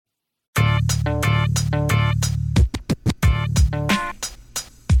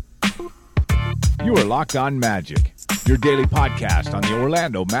You are Locked On Magic, your daily podcast on the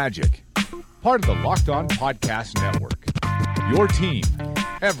Orlando Magic. Part of the Locked On Podcast Network. Your team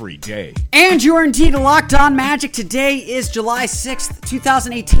every day. And you're indeed Locked On Magic. Today is July 6th,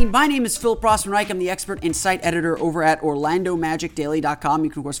 2018. My name is Philip Rossman-Reich. I'm the expert and site editor over at OrlandoMagicDaily.com.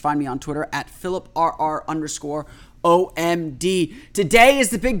 You can, of course, find me on Twitter at PhilipRR_OMD. Today is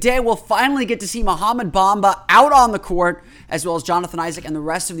the big day. We'll finally get to see Mohamed Bamba out on the court, as well as Jonathan Isaac and the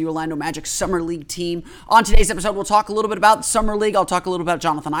rest of the Orlando Magic Summer League team. On today's episode, we'll talk a little bit about Summer League. I'll talk a little about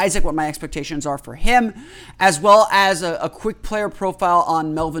Jonathan Isaac, what my expectations are for him, as well as a quick player profile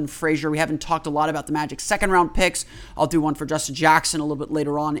on Melvin Frazier. We haven't talked a lot about the Magic second-round picks. I'll do one for Justin Jackson a little bit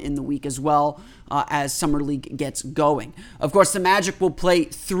later on in the week as well, as Summer League gets going. Of course, the Magic will play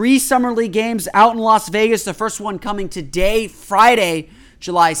 3 Summer League games out in Las Vegas. The first one coming today, Friday,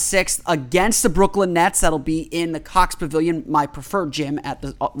 July 6th, against the Brooklyn Nets. That'll be in the Cox Pavilion, my preferred gym at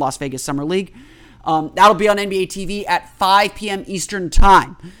the Las Vegas Summer League. That'll be on NBA TV at 5 p.m. Eastern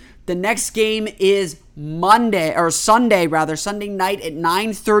Time. The next game is Sunday night at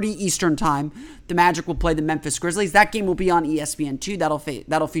 9:30 Eastern Time. The Magic will play the Memphis Grizzlies. That game will be on ESPN2.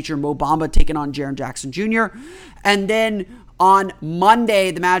 That'll feature Mo Bamba taking on Jaren Jackson Jr. And then on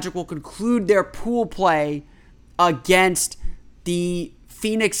Monday, the Magic will conclude their pool play against the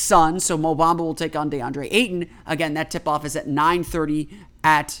Phoenix Suns. So Mo Bamba will take on DeAndre Ayton. Again, that tip-off is at 9:30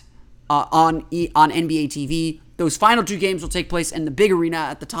 on NBA TV. Those final 2 games will take place in the big arena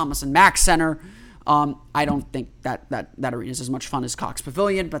at the Thomas & Mack Center. I don't think that arena is as much fun as Cox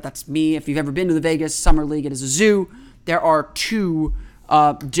Pavilion, but that's me. If you've ever been to the Vegas Summer League, it is a zoo. There are 2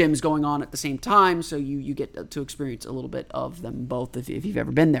 gyms going on at the same time, so you get to experience a little bit of them both if you've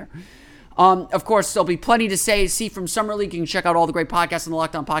ever been there. Of course, there'll be plenty to see from Summer League. You can check out all the great podcasts on the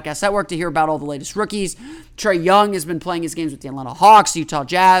Locked On Podcast Network to hear about all the latest rookies. Trae Young has been playing his games with the Atlanta Hawks. Utah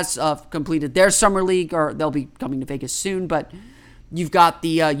Jazz completed their Summer League, or they'll be coming to Vegas soon, but you've got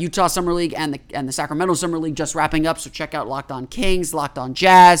the Utah Summer League and the Sacramento Summer League just wrapping up, so check out Locked On Kings, Locked On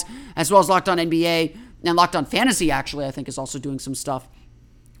Jazz, as well as Locked On NBA, and Locked On Fantasy, actually, I think is also doing some stuff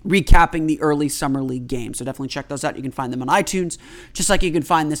recapping the early Summer League games. So definitely check those out. You can find them on iTunes, just like you can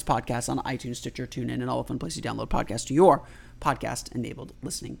find this podcast on iTunes, Stitcher, TuneIn, and all the fun places you download podcasts to your podcast-enabled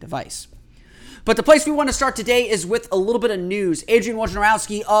listening device. But the place we want to start today is with a little bit of news. Adrian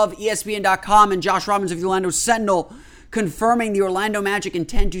Wojnarowski of ESPN.com and Josh Robbins of the Orlando Sentinel confirming the Orlando Magic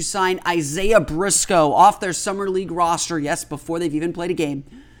intend to sign Isaiah Briscoe off their Summer League roster, yes, before they've even played a game,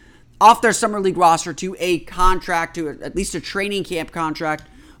 off their Summer League roster to a contract, to at least a training camp contract,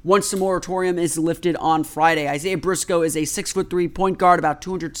 once the moratorium is lifted on Friday. Isaiah Briscoe is a 6'3" point guard, about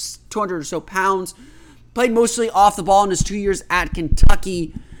 200 or so pounds. Played mostly off the ball in his 2 years at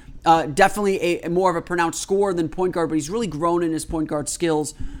Kentucky. Definitely a more of a pronounced scorer than point guard, but he's really grown in his point guard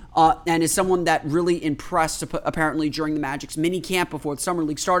skills and is someone that really impressed apparently during the Magic's mini camp before the Summer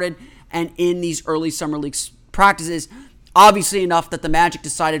League started and in these early Summer League practices. Obviously enough that the Magic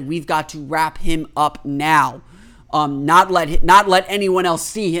decided we've got to wrap him up now. Not let anyone else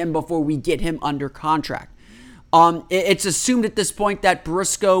see him before we get him under contract. It's assumed at this point that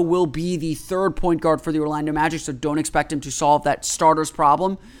Briscoe will be the 3rd point guard for the Orlando Magic, so don't expect him to solve that starters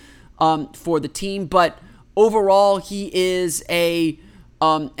problem for the team. But overall, he is an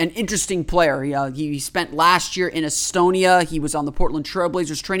interesting player. He spent last year in Estonia. He was on the Portland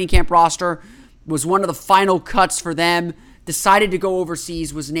Trailblazers training camp roster, was one of the final cuts for them. Decided to go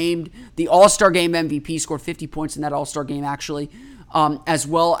overseas, was named the All-Star Game MVP, scored 50 points in that All-Star Game, actually, as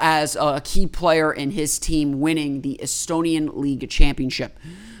well as a key player in his team winning the Estonian League Championship.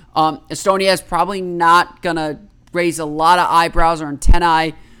 Estonia is probably not going to raise a lot of eyebrows or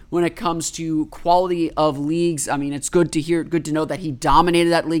antennae when it comes to quality of leagues. I mean, it's good to know that he dominated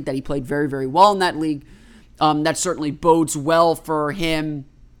that league, that he played very, very well in that league. That certainly bodes well for him,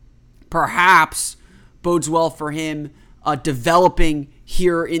 perhaps bodes well for him developing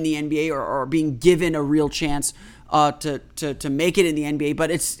here in the NBA or being given a real chance to make it in the NBA. But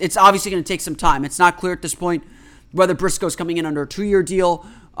it's obviously going to take some time. It's not clear at this point whether Briscoe's coming in under a 2-year deal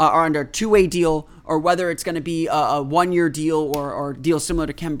or under a 2-way deal, or whether it's going to be a 1-year deal or a deal similar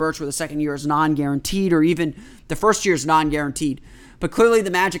to Khem Birch where the second year is non-guaranteed or even the first year is non-guaranteed. But clearly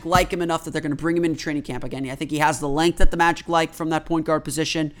the Magic like him enough that they're going to bring him into training camp again. I think he has the length that the Magic like from that point guard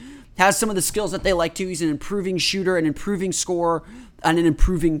position. Has some of the skills that they like too. He's an improving shooter, an improving scorer, and an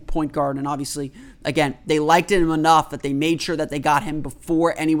improving point guard. And obviously, again, they liked him enough that they made sure that they got him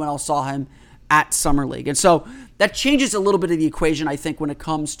before anyone else saw him at Summer League. And so that changes a little bit of the equation, I think, when it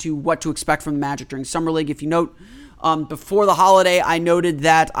comes to what to expect from the Magic during Summer League. If you note, before the holiday, I noted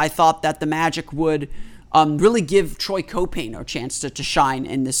that I thought that the Magic would really give Troy Copane a chance to shine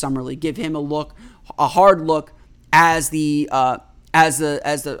in this Summer League, give him a look. a hard look as a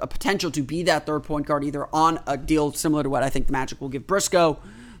potential to be that third point guard, either on a deal similar to what I think the Magic will give Briscoe,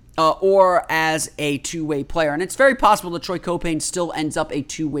 or as a two-way player. And it's very possible that Troy Caupain still ends up a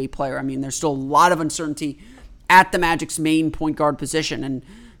two-way player. I mean, there's still a lot of uncertainty at the Magic's main point guard position, and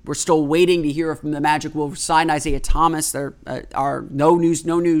we're still waiting to hear if the Magic will sign Isaiah Thomas. There are no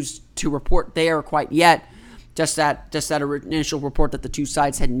news to report there quite yet. Just that initial report that the two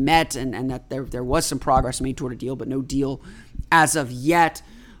sides had met and that there was some progress made toward a deal, but no deal as of yet.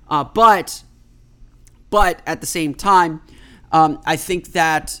 But at the same time, I think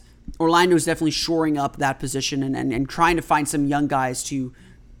that Orlando is definitely shoring up that position and trying to find some young guys to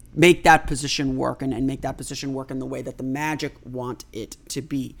make that position work and make that position work in the way that the Magic want it to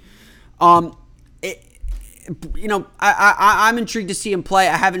be. I'm intrigued to see him play.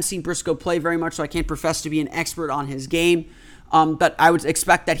 I haven't seen Briscoe play very much, so I can't profess to be an expert on his game. But I would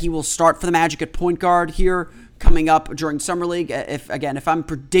expect that he will start for the Magic at point guard here coming up during Summer League. If I'm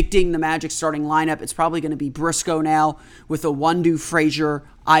predicting the Magic starting lineup, it's probably going to be Briscoe now with Wundu, Frazier,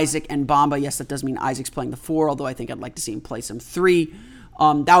 Isaac, and Bamba. Yes, that does mean Isaac's playing the 4, although I think I'd like to see him play some 3.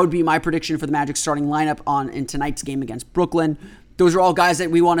 That would be my prediction for the Magic starting lineup in tonight's game against Brooklyn. Those are all guys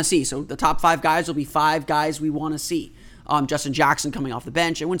that we want to see. So the top 5 guys will be 5 guys we want to see. Justin Jackson coming off the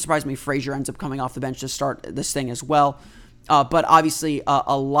bench. It wouldn't surprise me if Frazier ends up coming off the bench to start this thing as well. But obviously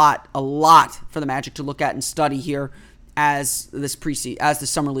a lot for the Magic to look at and study here as the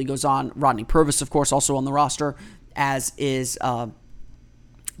Summer League goes on. Rodney Purvis, of course, also on the roster, as is Troy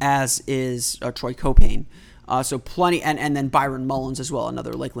Caupain. So plenty, and then Byron Mullins as well,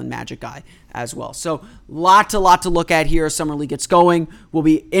 another Lakeland Magic guy as well. So lot to look at here as Summer League gets going. We'll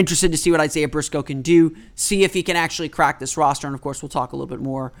be interested to see what Isaiah Briscoe can do, see if he can actually crack this roster, and of course we'll talk a little bit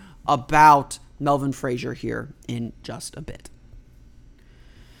more about Melvin Frazier here in just a bit.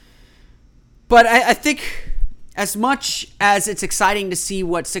 But I think as much as it's exciting to see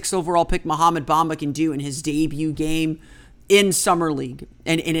what 6th overall pick Mohamed Bamba can do in his debut game in Summer League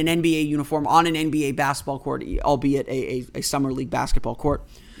and in an NBA uniform on an NBA basketball court, albeit a Summer League basketball court,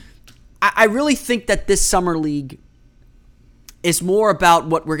 I really think that this Summer League is more about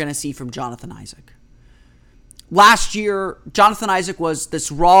what we're going to see from Jonathan Isaac. Last year, Jonathan Isaac was this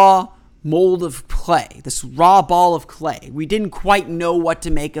raw mold of clay, this raw ball of clay. We didn't quite know what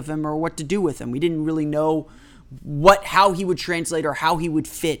to make of him or what to do with him. We didn't really know how he would translate or how he would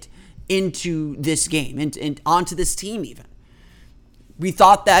fit into this game and onto this team even. We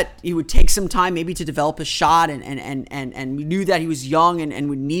thought that he would take some time maybe to develop his shot and we knew that he was young and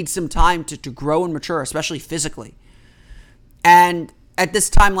would need some time to grow and mature, especially physically. And at this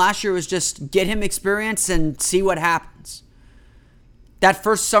time last year, it was just get him experience and see what happens. That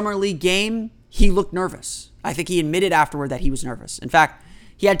first Summer League game, he looked nervous. I think he admitted afterward that he was nervous. In fact,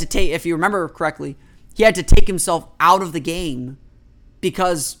 he had to take, if you remember correctly, he had to take himself out of the game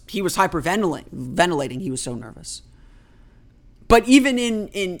because he was hyperventilating. He was so nervous. But even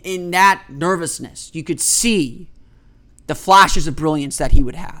in that nervousness, you could see the flashes of brilliance that he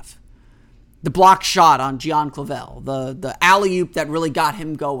would have. The block shot on Gian Clavel, the alley-oop that really got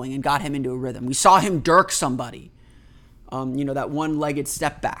him going and got him into a rhythm. We saw him dirk somebody, that one-legged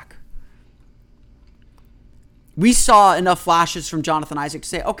step back. We saw enough flashes from Jonathan Isaac to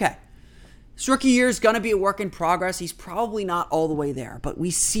say, okay, this rookie year is going to be a work in progress. He's probably not all the way there, but we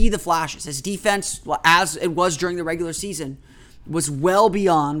see the flashes. His defense, as it was during the regular season, was well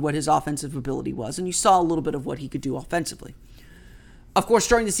beyond what his offensive ability was, and you saw a little bit of what he could do offensively. Of course,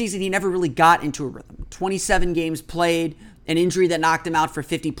 during the season, he never really got into a rhythm. 27 games played, an injury that knocked him out for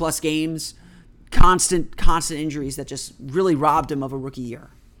 50-plus games, constant injuries that just really robbed him of a rookie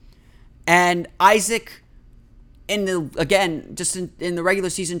year. And Isaac, in the regular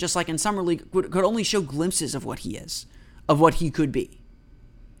season, just like in Summer League, could only show glimpses of what he is, of what he could be.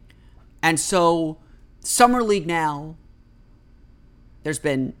 And so, Summer League now, there's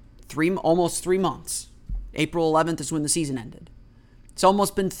been almost 3 months. April 11th is when the season ended. It's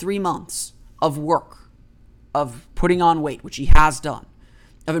almost been 3 months of work, of putting on weight, which he has done,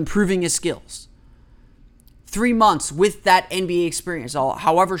 of improving his skills. 3 months with that NBA experience,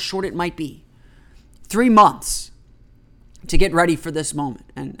 however short it might be. 3 months to get ready for this moment.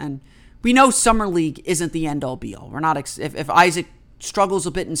 And we know Summer League isn't the end-all be-all. We're not if Isaac struggles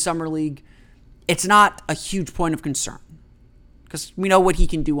a bit in Summer League, it's not a huge point of concern, because we know what he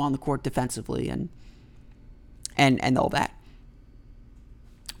can do on the court defensively and all that.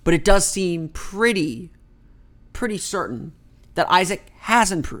 But it does seem pretty certain that Isaac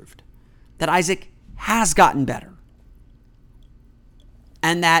has improved, that Isaac has gotten better,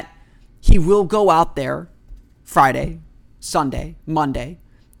 and that he will go out there Friday, Sunday, Monday,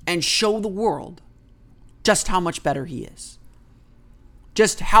 and show the world just how much better he is.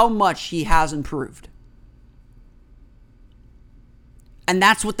 Just how much he has improved. And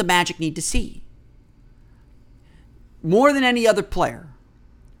that's what the Magic need to see. More than any other player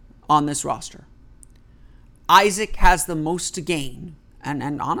on this roster, Isaac has the most to gain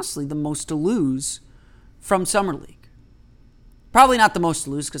and honestly the most to lose from Summer League. Probably not the most to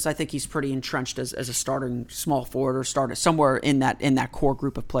lose because I think he's pretty entrenched as a starting small forward or starter somewhere in that core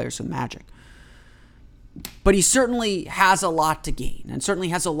group of players for Magic. But he certainly has a lot to gain and certainly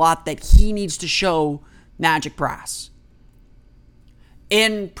has a lot that he needs to show Magic Brass.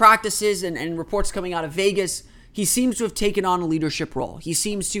 In practices and reports coming out of Vegas, he seems to have taken on a leadership role. He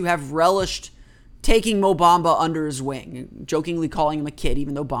seems to have relished taking Mo Bamba under his wing, jokingly calling him a kid,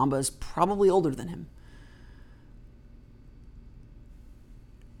 even though Bamba is probably older than him.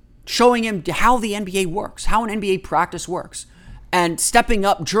 Showing him how the NBA works, how an NBA practice works, and stepping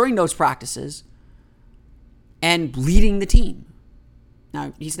up during those practices and leading the team.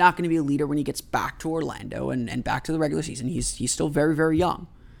 Now, he's not going to be a leader when he gets back to Orlando and back to the regular season. He's still very, very young.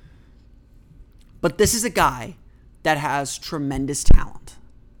 But this is a guy that has tremendous talent,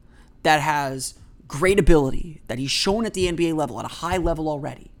 that has great ability, that he's shown at the NBA level, at a high level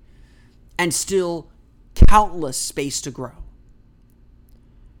already, and still countless space to grow.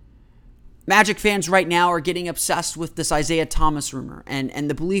 Magic fans right now are getting obsessed with this Isaiah Thomas rumor and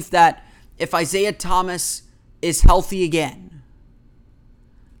the belief that if Isaiah Thomas is healthy again,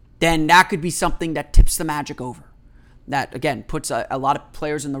 then that could be something that tips the Magic over. That, again, puts a lot of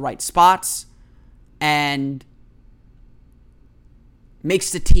players in the right spots and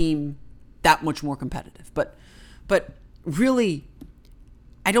makes the team that much more competitive. But really,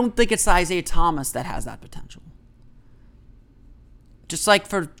 I don't think it's Isaiah Thomas that has that potential. Just like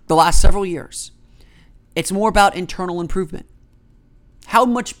for the last several years, it's more about internal improvement. How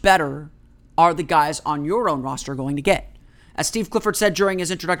much better are the guys on your own roster going to get? As Steve Clifford said during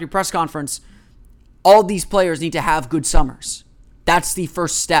his introductory press conference, all these players need to have good summers. That's the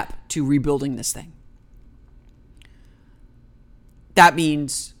first step to rebuilding this thing. That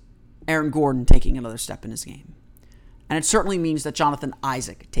means Aaron Gordon taking another step in his game. And it certainly means that Jonathan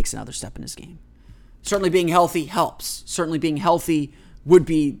Isaac takes another step in his game. Certainly being healthy helps. Certainly being healthy would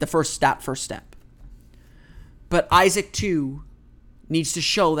be the first step. But Isaac, too, needs to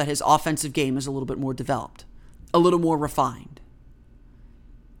show that his offensive game is a little bit more developed, a little more refined.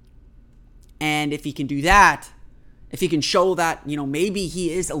 And if he can do that, if he can show that, maybe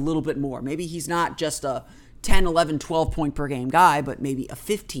he is a little bit more. Maybe he's not just a 10, 11, 12 point per game guy, but maybe a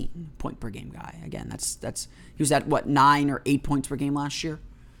 15 point per game guy. Again, that's he was at 9 or 8 points per game last year.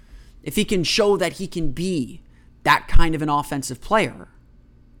 If he can show that he can be that kind of an offensive player,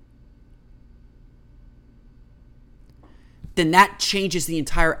 then that changes the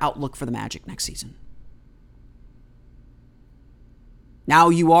entire outlook for the Magic next season. Now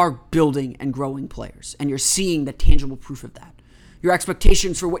you are building and growing players, and you're seeing the tangible proof of that. Your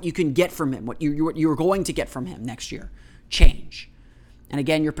expectations for what you can get from him, what you're going to get from him next year, change. And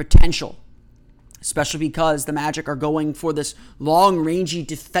again, your potential, especially because the Magic are going for this long-rangey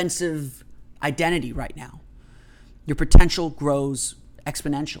defensive identity right now. Your potential grows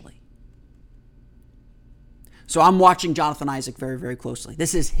exponentially. So I'm watching Jonathan Isaac very, very closely.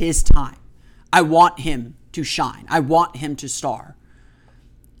 This is his time. I want him to shine. I want him to star.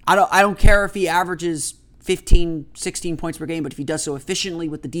 I don't care if he averages 15, 16 points per game, but if he does so efficiently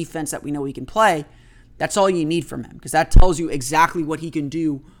with the defense that we know he can play, that's all you need from him, because that tells you exactly what he can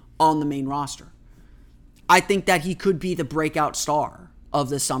do on the main roster. I think that he could be the breakout star of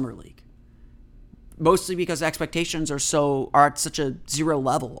the Summer League, mostly because expectations are at such a zero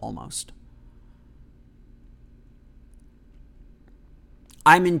level almost.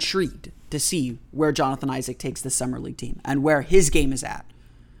 I'm intrigued to see where Jonathan Isaac takes the Summer League team and where his game is at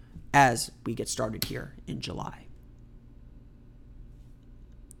as we get started here in July.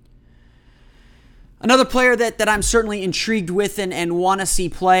 Another player that I'm certainly intrigued with and want to see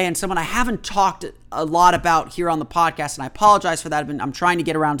play, and someone I haven't talked a lot about here on the podcast, and I apologize for that. I'm trying to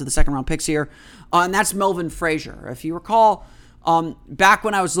get around to the second round picks here, and that's Melvin Frazier. If you recall, back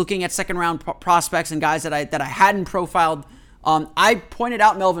when I was looking at second round prospects and guys that I hadn't profiled, I pointed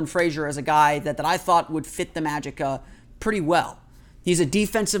out Melvin Frazier as a guy that I thought would fit the Magic pretty well. He's a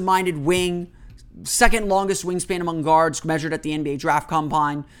defensive-minded wing, second longest wingspan among guards measured at the NBA Draft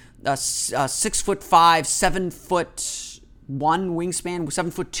Combine. 6'5", 7'1" wingspan,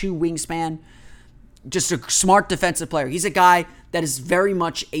 7'2" wingspan. Just a smart defensive player. He's a guy that is very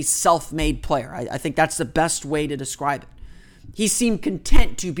much a self-made player. I think that's the best way to describe it. He seemed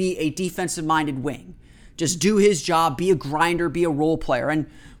content to be a defensive-minded wing. Just do his job, be a grinder, be a role player. And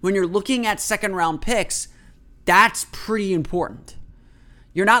when you're looking at second-round picks, That's pretty important.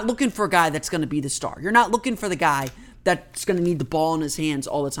 You're not looking for a guy that's going to be the star. You're not looking for the guy that's going to need the ball in his hands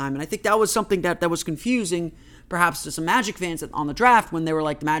all the time. And I think that was something that was confusing perhaps to some Magic fans on the draft when they were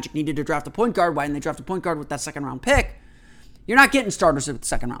like, the Magic needed to draft a point guard. Why didn't they draft a point guard with that second-round pick? You're not getting starters with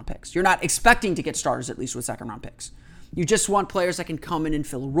second-round picks. You're not expecting to get starters, at least with second-round picks. You just want players that can come in and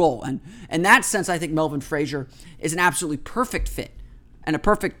fill a role. And in that sense, I think Melvin Frazier is an absolutely perfect fit and a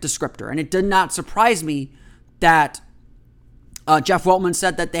perfect descriptor. And it did not surprise me that Jeff Weltman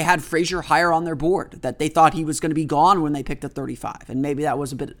said that they had Frazier higher on their board, that they thought he was going to be gone when they picked at 35. And maybe that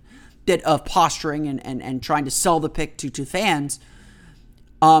was a bit of posturing and trying to sell the pick to fans.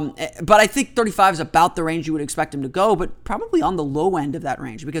 But I think 35 is about the range you would expect him to go, but probably on the low end of that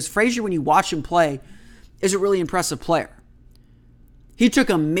range, because Frazier, when you watch him play, is a really impressive player. He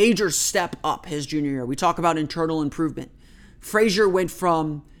took a major step up his junior year. We talk about internal improvement. Frazier went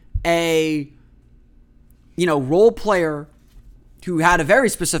from a role player who had a very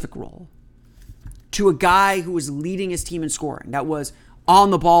specific role to a guy who was leading his team in scoring, that was on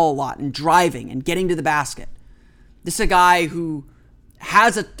the ball a lot and driving and getting to the basket. This is a guy who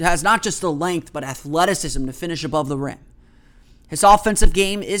has not just the length, but athleticism to finish above the rim. His offensive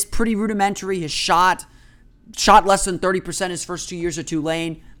game is pretty rudimentary. His shot less than 30% his first 2 years at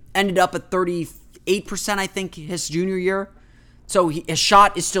Tulane, ended up at 38%, I think, his junior year. So his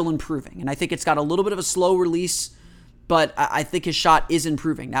shot is still improving, and I think it's got a little bit of a slow release, but I think his shot is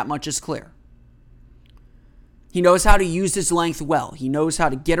improving. That much is clear. He knows how to use his length well. He knows how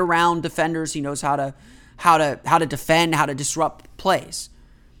to get around defenders. He knows how to defend, how to disrupt plays.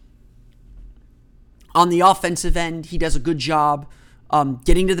 On the offensive end, he does a good job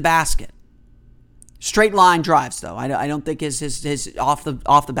getting to the basket. Straight line drives, though. I don't think his off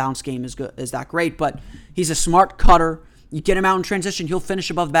the bounce game is that great, but he's a smart cutter. You get him out in transition, he'll finish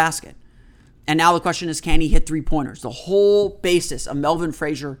above the basket. And now the question is, can he hit three-pointers? The whole basis of Melvin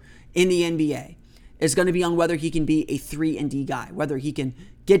Frazier in the NBA is going to be on whether he can be a 3-and-D guy, whether he can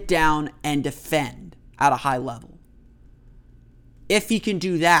get down and defend at a high level. If he can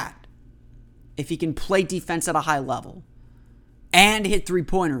do that, if he can play defense at a high level and hit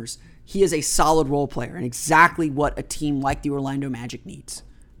three-pointers, he is a solid role player and exactly what a team like the Orlando Magic needs.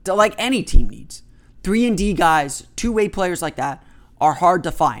 Like any team needs. 3-and-D guys, two-way players like that are hard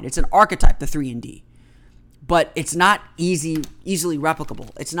to find. It's an archetype, the 3-and-D. But it's not easily replicable.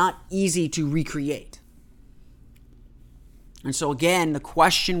 It's not easy to recreate. And so again, the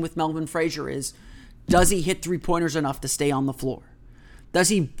question with Melvin Frazier is, does he hit three-pointers enough to stay on the floor? Does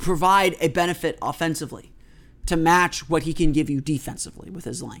he provide a benefit offensively to match what he can give you defensively with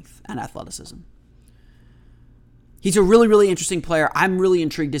his length and athleticism? He's a really, really interesting player. I'm really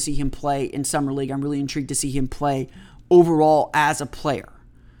intrigued to see him play in Summer League. I'm really intrigued to see him play overall as a player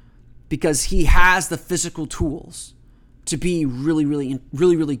because he has the physical tools to be really, really,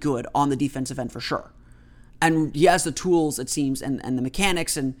 really, really good on the defensive end for sure. And he has the tools, it seems, and the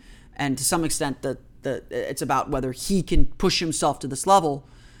mechanics, and to some extent, it's about whether he can push himself to this level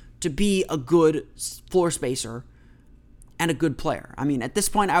to be a good floor spacer and a good player. I mean, at this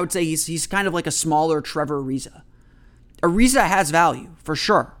point, I would say he's kind of like a smaller Trevor Ariza. Ariza has value, for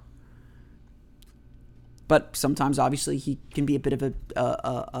sure. But sometimes, obviously, he can be a bit of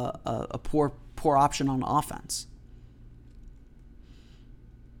a poor option on offense.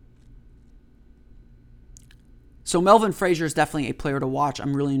 So Melvin Frazier is definitely a player to watch.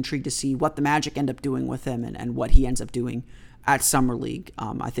 I'm really intrigued to see what the Magic end up doing with him and what he ends up doing at Summer League.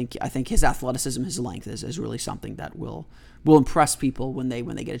 I think his athleticism, his length is really something that will impress people when they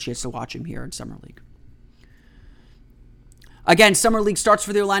get a chance to watch him here in Summer League. Again, Summer League starts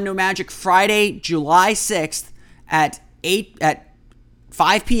for the Orlando Magic Friday, July 6th at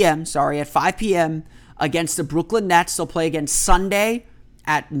 5 p.m. against the Brooklyn Nets. They'll play again Sunday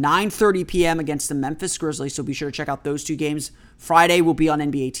at 9:30 p.m. against the Memphis Grizzlies, so be sure to check out those two games. Friday will be on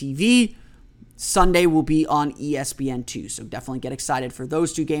NBA TV. Sunday will be on ESPN2, so definitely get excited for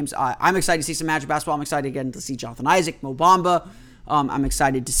those two games. I'm excited to see some Magic basketball. I'm excited again to see Jonathan Isaac, Mo Bamba. I'm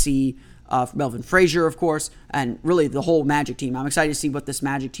excited to see Melvin Frazier, of course, and really the whole Magic team. I'm excited to see what this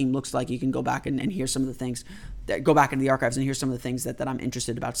Magic team looks like. You can go back and hear some of the things, go back into the archives and hear some of the things that I'm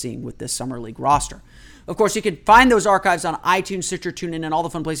interested about seeing with this Summer League roster. Of course, you can find those archives on iTunes, Stitcher, TuneIn, and all the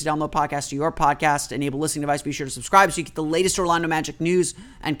fun places to download podcasts to your podcast. Enable listening device. Be sure to subscribe so you get the latest Orlando Magic news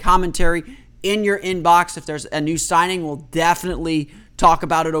and commentary in your inbox. If there's a new signing, we'll definitely talk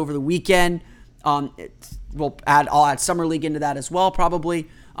about it over the weekend. I'll add Summer League into that as well, probably.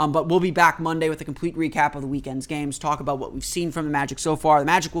 But we'll be back Monday with a complete recap of the weekend's games, talk about what we've seen from the Magic so far. The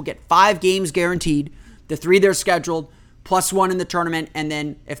Magic will get 5 games guaranteed. The 3 they're scheduled +1 in the tournament, and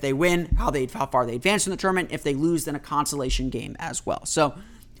then if they win, how far they advance in the tournament. If they lose, then a consolation game as well. So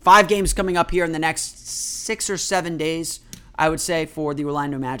 5 games coming up here in the next 6 or 7 days, I would say, for the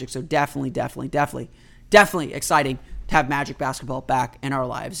Orlando Magic. So definitely exciting to have Magic basketball back in our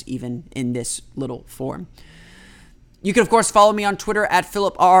lives, even in this little form. You can, of course, follow me on Twitter at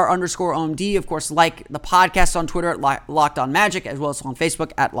 @PhilipR_OMD. Of course, like the podcast on Twitter at Locked On Magic, as well as on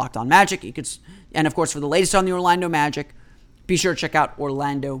Facebook at Locked On Magic. And, of course, for the latest on the Orlando Magic, be sure to check out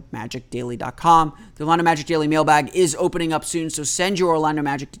OrlandoMagicDaily.com. The Orlando Magic Daily mailbag is opening up soon, so send your Orlando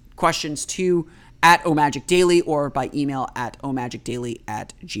Magic questions to @OMagicDaily or by email at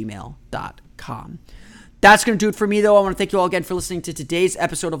omagicdaily@gmail.com. That's going to do it for me, though. I want to thank you all again for listening to today's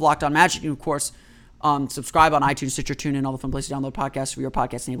episode of Locked On Magic. And, of course, subscribe on iTunes, Stitcher, TuneIn, all the fun places to download podcasts for your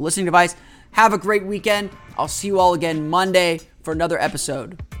podcast-enabled listening device. Have a great weekend. I'll see you all again Monday for another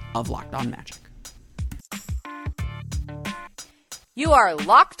episode of Locked On Magic. You are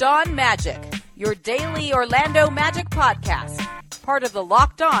Locked On Magic, your daily Orlando Magic podcast, part of the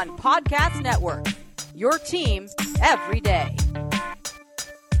Locked On Podcast Network, your team every day.